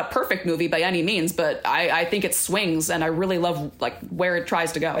 It's not a perfect movie by any means, but I think it swings, and I really love, like, where it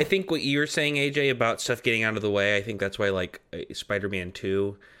tries to go. I think what you were saying, AJ, about stuff getting out of the way, I think that's why, like, Spider-Man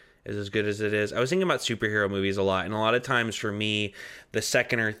 2 is as good as it is. I was thinking about superhero movies a lot, and a lot of times for me, the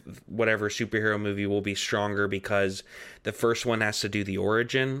second or whatever superhero movie will be stronger because the first one has to do the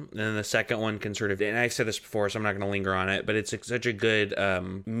origin, and then the second one can sort of, and I've said this before, so I'm not going to linger on it, but it's such a good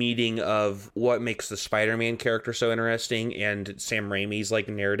meeting of what makes the Spider-Man character so interesting and Sam Raimi's, like,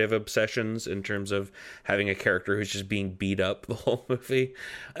 narrative obsessions in terms of having a character who's just being beat up the whole movie.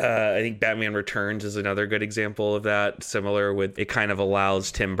 I think Batman Returns is another good example of that, similar with, it kind of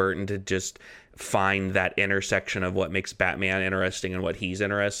allows Tim Burton to just find that intersection of what makes Batman interesting and what he's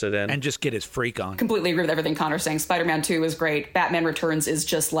interested in. And just get his freak on. Completely agree with everything Connor's saying. Spider-Man 2 is great. Batman Returns is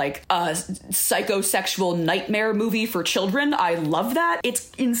just like a psychosexual nightmare movie for children. I love that.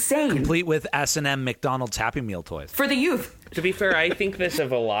 It's insane. Complete with S&M McDonald's Happy Meal toys. For the youth. To be fair, I think there's a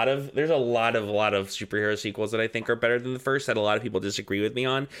lot of superhero sequels that I think are better than the first that a lot of people disagree with me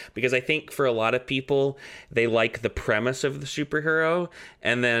on, because I think for a lot of people, they like the premise of the superhero,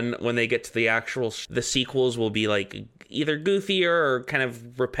 and then when they get to the sequels will be, like, either goofier or kind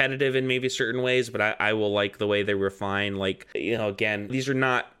of repetitive in maybe certain ways, but I will like the way they refine, like, you know, again, these are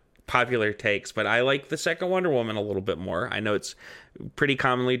not popular takes, but I like the second Wonder Woman a little bit more. I know it's pretty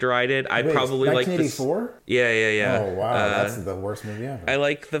commonly derided. I probably like 1984? Yeah. Oh wow, that's the worst movie ever. I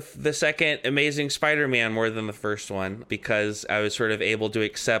like the second Amazing Spider-Man more than the first one because I was sort of able to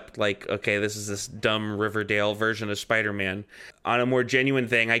accept, like, okay, this is this dumb Riverdale version of Spider-Man. On a more genuine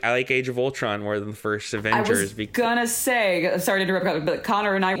thing, I like Age of Ultron more than the first Avengers. I was gonna say, sorry to interrupt, but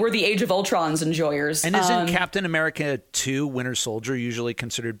Connor and I were the Age of Ultron's enjoyers. And isn't Captain America 2 Winter Soldier usually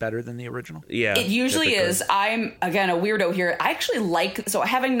considered better than the original? Yeah, it usually typically is. I'm, again, a weirdo here. I actually like, so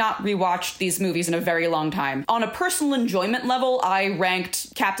having not rewatched these movies in a very long time, on a personal enjoyment level, I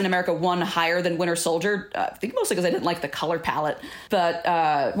ranked Captain America 1 higher than Winter Soldier. I think mostly because I didn't like the color palette,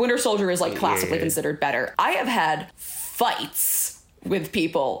 but Winter Soldier is, like, classically considered better. I have had fights with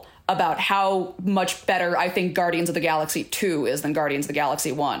people about how much better I think Guardians of the Galaxy 2 is than Guardians of the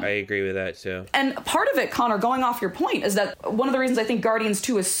Galaxy 1. I agree with that, too. And part of it, Connor, going off your point, is that one of the reasons I think Guardians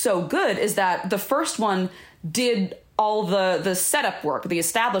 2 is so good is that the first one did all the setup work, the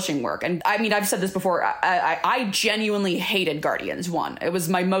establishing work. And I mean, I've said this before, I genuinely hated Guardians 1. It was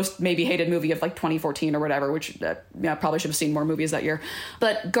my most maybe hated movie of like 2014 or whatever, which probably should have seen more movies that year.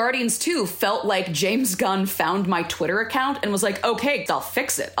 But Guardians 2 felt like James Gunn found my Twitter account and was like, okay, I'll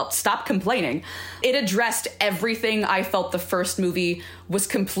fix it. I'll stop complaining. It addressed everything I felt the first movie was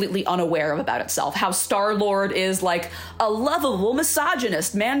completely unaware of about itself. How Star-Lord is like a lovable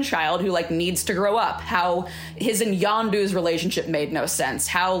misogynist man-child who like needs to grow up. How his and Yondu's relationship made no sense.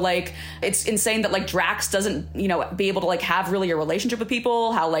 How like it's insane that like Drax doesn't, be able to like have really a relationship with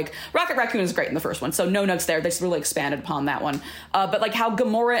people. How like Rocket Raccoon is great in the first one, so no notes there. They just really expanded upon that one. But like how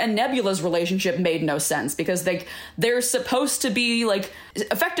Gamora and Nebula's relationship made no sense because they're supposed to be like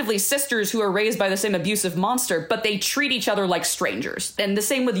effectively sisters who are raised by the same abusive monster, but they treat each other like strangers. And the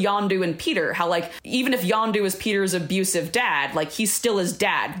same with Yondu and Peter, how like even if Yondu is Peter's abusive dad, like he's still his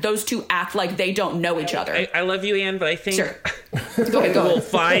dad. Those two act like they don't know each other. I love you, Anne, but I think sure. Go ahead. We'll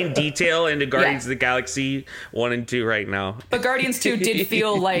find detail into Guardians of the Galaxy 1 and 2 right now. But Guardians 2 did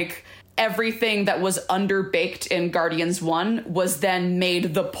feel like everything that was underbaked in Guardians 1 was then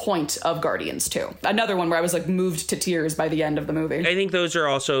made the point of Guardians 2. Another one where I was like moved to tears by the end of the movie. I think those are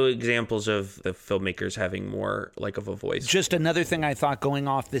also examples of the filmmakers having more like of a voice. Just another thing I thought going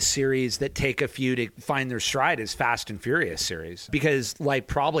off this series that take a few to find their stride is Fast and Furious series. Because like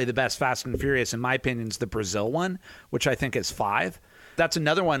probably the best Fast and Furious, in my opinion, is the Brazil one, which I think is 5. That's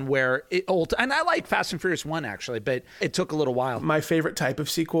another one where and I like Fast and Furious 1 actually, but it took a little while. My favorite type of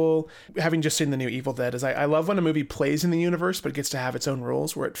sequel, having just seen the new Evil Dead, is I love when a movie plays in the universe, but it gets to have its own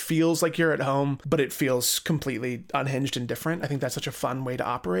rules, where it feels like you're at home, but it feels completely unhinged and different. I think that's such a fun way to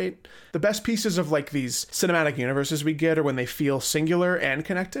operate. The best pieces of like these cinematic universes we get are when they feel singular and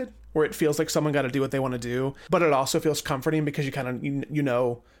connected, where it feels like someone got to do what they want to do, but it also feels comforting because you kind of, you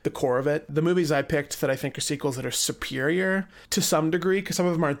know the core of it. The movies I picked that I think are sequels that are superior to some degree, because some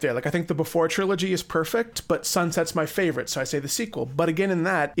of them aren't there. Like I think the Before trilogy is perfect, but Sunset's my favorite, so I say the sequel. But again, in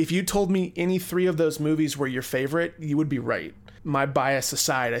that, if you told me any 3 of those movies were your favorite, you would be right. My bias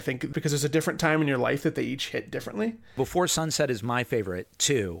aside, I think because there's a different time in your life that they each hit differently. Before Sunset is my favorite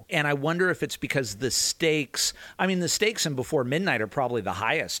too. And I wonder if it's because the stakes in Before Midnight are probably the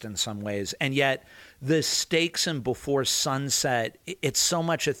highest in some ways. And yet the stakes in Before Sunset, it's so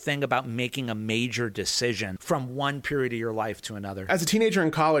much a thing about making a major decision from one period of your life to another. As a teenager in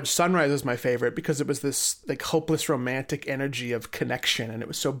college, Sunrise was my favorite because it was this like hopeless romantic energy of connection, and it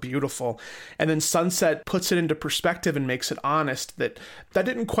was so beautiful. And then Sunset puts it into perspective and makes it honest that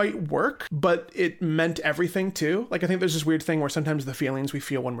didn't quite work, but it meant everything too. Like I think there's this weird thing where sometimes the feelings we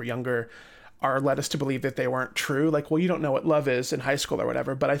feel when we're younger are led us to believe that they weren't true. Like, well, you don't know what love is in high school or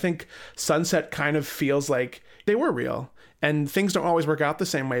whatever. But I think Sunset kind of feels like they were real. And things don't always work out the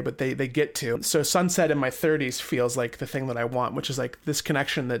same way, but they get to. So Sunset in my 30s feels like the thing that I want, which is like this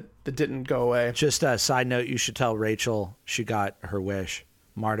connection that didn't go away. Just a side note, you should tell Rachel she got her wish.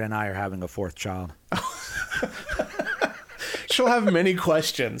 Marta and I are having a 4th child. She'll have many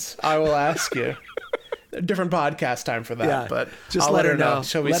questions. I will ask you. A different podcast time for that, yeah, but just let her know.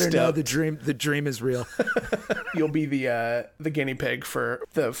 Let her know the dream is real. You'll be the guinea pig for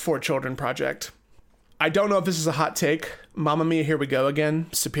the 4 Children project. I don't know if this is a hot take. Mamma Mia, Here We Go Again,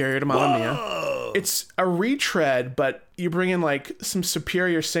 superior to Mamma Mia. It's a retread, but you bring in like some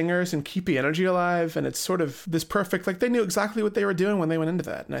superior singers and keep the energy alive, and it's sort of this perfect, like they knew exactly what they were doing when they went into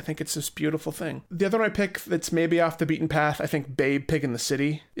that, and I think it's this beautiful thing. The other one I pick that's maybe off the beaten path, I think Babe, Pig in the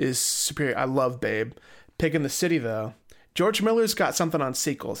City is superior. I love Babe. Pig in the City, though, George Miller's got something on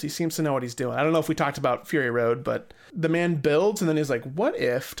sequels. He seems to know what he's doing. I don't know if we talked about Fury Road, but the man builds and then he's like, what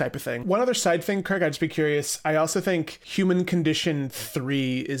if type of thing. One other side thing, Craig, I'd just be curious. I also think Human Condition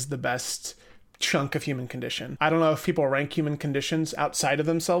 3 is the best chunk of Human Condition. I don't know if people rank Human Conditions outside of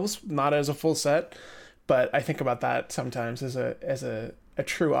themselves, not as a full set, but I think about that sometimes as a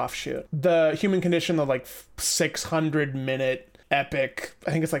true offshoot. The Human Condition, the like 600-minute epic,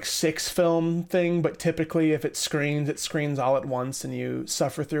 I think it's like 6 film thing, but typically if it screens all at once and you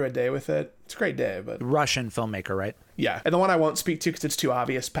suffer through a day with it. It's a great day. But Russian filmmaker, right? Yeah. And the one I won't speak to because it's too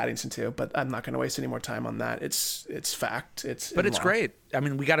obvious, Paddington 2, but I'm not going to waste any more time on that. It's fact. It's great. I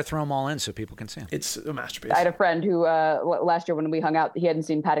mean, we got to throw them all in so people can see them. It's a masterpiece. I had a friend who last year when we hung out, he hadn't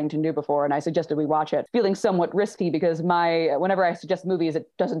seen Paddington 2 before, and I suggested we watch it, feeling somewhat risky because whenever I suggest movies, it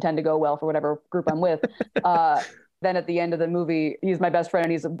doesn't tend to go well for whatever group I'm with. Then at the end of the movie, he's my best friend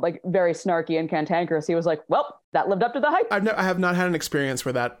and he's like very snarky and cantankerous. He was like, well, that lived up to the hype. I have not had an experience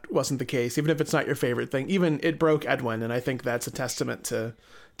where that wasn't the case, even if it's not your favorite thing. Even it broke Edwin, and I think that's a testament to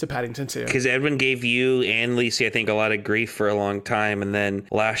Paddington 2. Because Edwin gave you and Lacey, I think, a lot of grief for a long time. And then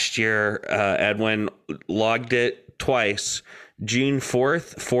last year, Edwin logged it twice. June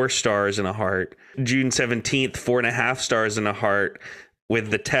 4th, 4 stars and a heart. June 17th, 4.5 stars and a heart, with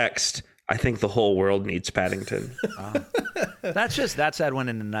the text, I think the whole world needs Paddington. That's Edwin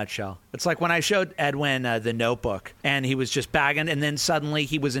in a nutshell. It's like when I showed Edwin The Notebook, and he was just bagging, and then suddenly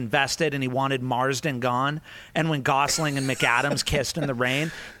he was invested and he wanted Marsden gone. And when Gosling and McAdams kissed in the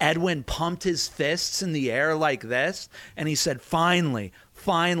rain, Edwin pumped his fists in the air like this, and he said, finally.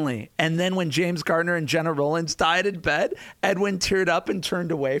 And then when James Gardner and Jenna Rollins died in bed, Edwin teared up and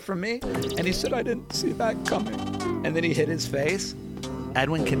turned away from me. And he said, I didn't see that coming. And then he hit his face.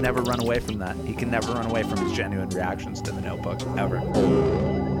 Edwin can never run away from that. He can never run away from his genuine reactions to The Notebook, ever.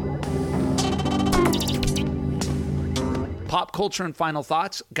 Pop culture and final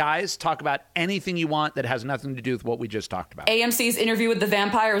thoughts. Guys, talk about anything you want that has nothing to do with what we just talked about. AMC's Interview with the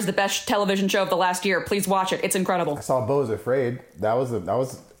Vampire is the best television show of the last year. Please watch it. It's incredible. I saw Beau's Afraid. That was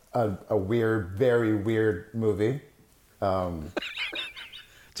a weird, very weird movie.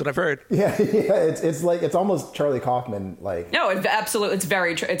 That's what I've heard. Yeah. It's almost Charlie Kaufman like. No, absolutely.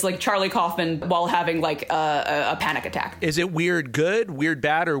 It's like Charlie Kaufman while having like a panic attack. Is it weird good, weird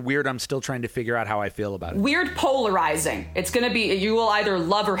bad, or weird I'm still trying to figure out how I feel about it? Weird polarizing. It's going to be, you will either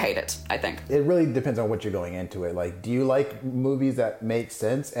love or hate it, I think. It really depends on what you're going into it. Like, do you like movies that make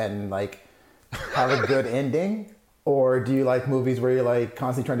sense and like have a good ending? Or do you like movies where you're like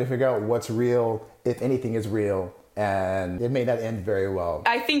constantly trying to figure out what's real, if anything is real? And it may not end very well.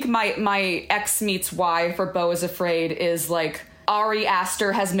 I think my X meets Y for Beau is Afraid is like Ari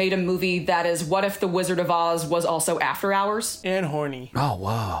Aster has made a movie that is what if The Wizard of Oz was also After Hours? And horny. Oh,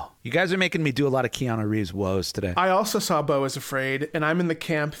 wow. You guys are making me do a lot of Keanu Reeves woes today. I also saw Beau is Afraid, and I'm in the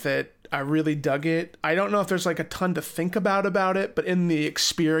camp that I really dug it. I don't know if there's like a ton to think about it, but in the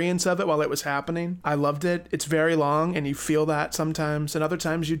experience of it while it was happening, I loved it. It's very long, and you feel that sometimes, and other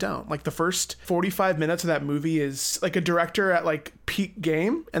times you don't. Like the first 45 minutes of that movie is like a director at like peak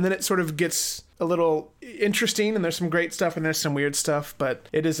game, and then it sort of gets a little interesting, and there's some great stuff and there's some weird stuff, but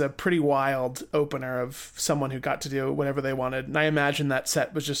it is a pretty wild opener of someone who got to do whatever they wanted. And I imagine that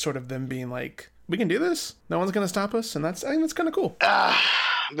set was just sort of them being like, we can do this. No one's going to stop us. And I think that's kind of cool.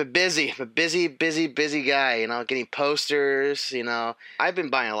 I'm a busy guy, getting posters, I've been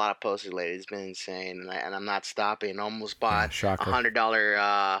buying a lot of posters lately. It's been insane, and I'm not stopping. Almost bought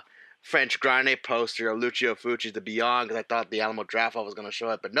 $100 French Grande poster of Lucio Fucci's The Beyond because I thought the Alamo Drafthouse was going to show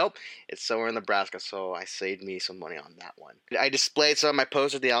up, but nope, it's somewhere in Nebraska, so I saved me some money on that one. I displayed some of my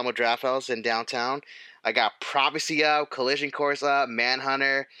posters at the Alamo Drafthouse in downtown. I got Prophecy up, Collision Course up,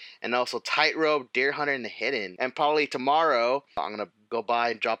 Manhunter, and also Tightrope, Deer Hunter, and The Hidden. And probably tomorrow, I'm going to go by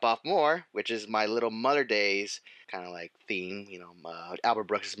and drop off more, which is my little Mother Days kind of like theme, Albert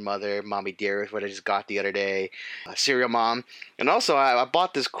Brooks' Mother, Mommy Dearest, what I just got the other day, Serial Mom. And also, I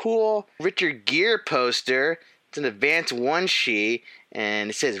bought this cool Richard Gere poster. It's an Advance One sheet, and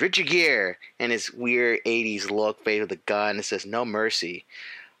it says Richard Gere and his weird 80s look, fade with a gun. It says No Mercy,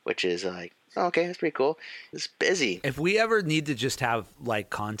 which is like, okay, that's pretty cool. It's busy. If we ever need to just have like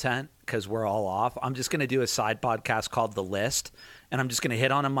content because we're all off, I'm just going to do a side podcast called The List. And I'm just going to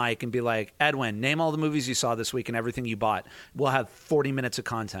hit on a mic and be like, Edwin, name all the movies you saw this week and everything you bought. We'll have 40 minutes of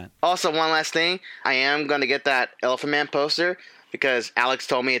content. Also, one last thing. I am going to get that Elephant Man poster because Alex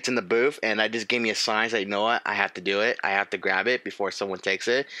told me it's in the booth, and I just gave me a sign saying, you know what? I have to do it. I have to grab it before someone takes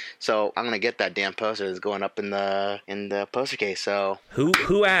it. So I'm going to get that damn poster that's going up in the poster case. So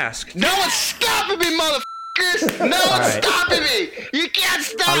Who asked? No one's stopping me, motherfucker! No one's stopping me! You can't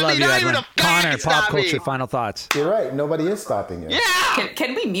stop me! I love you, Not Edwin. even a Connor, fan can pop stop culture, me! final thoughts. You're right. Nobody is stopping you. Yeah!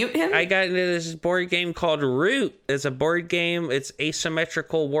 Can we mute him? I got into this board game called Root. It's a board game. It's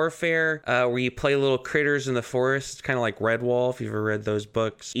asymmetrical warfare where you play little critters in the forest. It's kind of like Redwall, if you've ever read those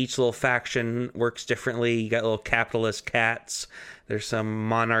books. Each little faction works differently. You got little capitalist cats. There's some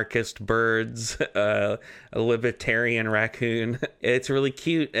monarchist birds, a libertarian raccoon. It's really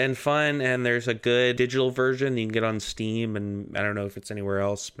cute and fun, and there's a good digital version you can get on Steam, and I don't know if it's anywhere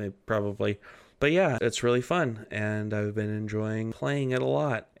else, maybe, probably. But yeah, it's really fun, and I've been enjoying playing it a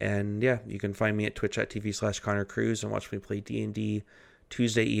lot. And yeah, you can find me at twitch.tv/Connor Crews and watch me play D&D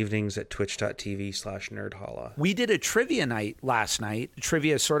Tuesday evenings at twitch.tv/nerdholla. We did a trivia night last night.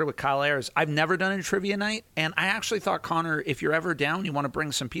 Trivia sort of with Kyle Ayers. I've never done a trivia night, and I actually thought, Connor, if you're ever down, you want to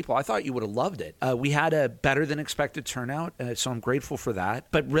bring some people, I thought you would have loved it. We had a better than expected turnout, so I'm grateful for that.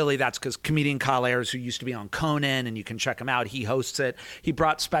 But really, that's because comedian Kyle Ayers, who used to be on Conan, and you can check him out, he hosts it. He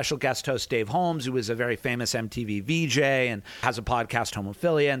brought special guest host Dave Holmes, who is a very famous MTV VJ and has a podcast,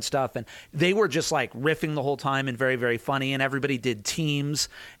 Homophilia and stuff. And they were just like riffing the whole time and very, very funny, and everybody did teams. teams,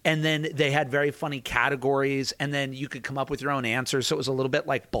 and then they had very funny categories, and then you could come up with your own answers. So it was a little bit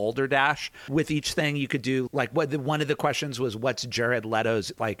like Boulder Dash. With each thing, you could do like one of the questions was, what's Jared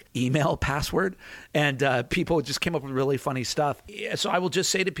Leto's like email password? And people just came up with really funny stuff. So I will just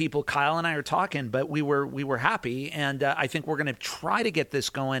say to people, Kyle and I are talking, but we were happy, and I think we're going to try to get this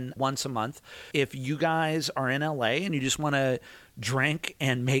going once a month. If you guys are in LA and you just want to drink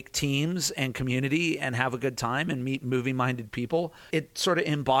and make teams and community and have a good time and meet movie-minded people, it sort of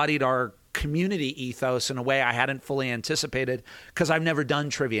embodied our community ethos in a way I hadn't fully anticipated, because I've never done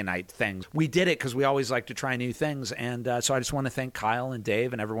trivia night things. We did it because we always like to try new things, and so I just want to thank Kyle and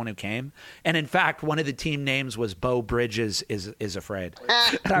Dave and everyone who came. And in fact, one of the team names was Bo Bridges is Afraid.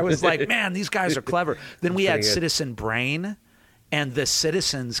 And I was like, man, these guys are clever. Then we had Citizen Brain and the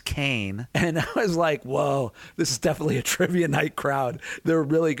Citizens Kane. And I was like, whoa, this is definitely a trivia night crowd. They're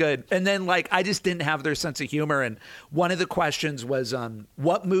really good. And then, like, I just didn't have their sense of humor. And one of the questions was,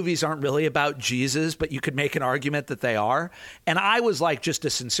 what movies aren't really about Jesus, but you could make an argument that they are? And I was like, just a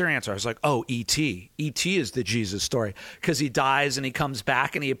sincere answer. I was like, oh, E.T. E.T. is the Jesus story, because he dies and he comes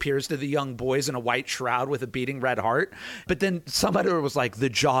back and he appears to the young boys in a white shroud with a beating red heart. But then somebody was like, the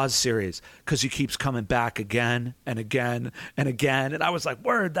Jaws series, because he keeps coming back again and again and again. And I was like,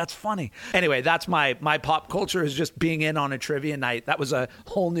 word, that's funny. Anyway, that's my pop culture, is just being in on a trivia night. That was a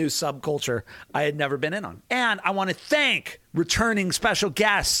whole new subculture I had never been in on. And I want to thank returning special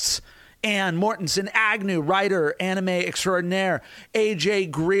guests: and Mortensen-Agnew, writer, anime extraordinaire;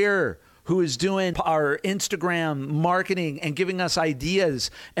 AJ Grier, who is doing our Instagram marketing and giving us ideas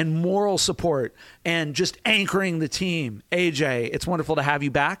and moral support and just anchoring the team. AJ, it's wonderful to have you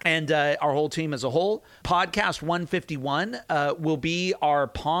back, and our whole team as a whole. Podcast 151 will be our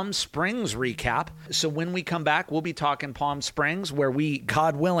Palm Springs recap. So when we come back, we'll be talking Palm Springs, where we,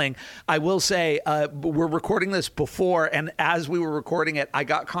 God willing, I will say, we're recording this before, and as we were recording it, I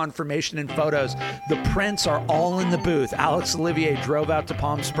got confirmation in photos. The prints are all in the booth. Alex Olivier drove out to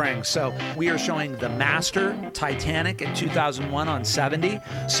Palm Springs. So we are showing The Master, Titanic in 2001 on 70.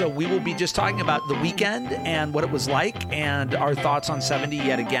 So we will be just talking about the weekend and what it was like, and our thoughts on 70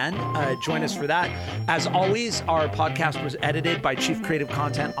 yet again. Join us for that. As always, our podcast was edited by Chief Creative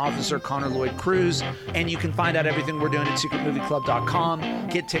Content Officer Connor Lloyd Crews, and you can find out everything we're doing at secretmovieclub.com,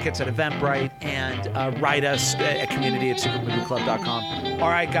 get tickets at Eventbrite, and write us at community@secretmovieclub.com. All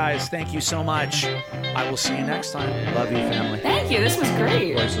right, guys, thank you so much. I will see you next time. Love you, family. Thank you. This was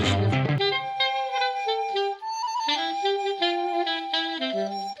great.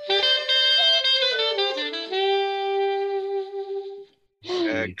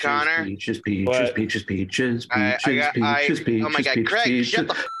 Connor. Peaches. Oh my God, Craig, shut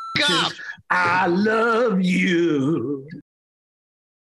the f*** up. I love you.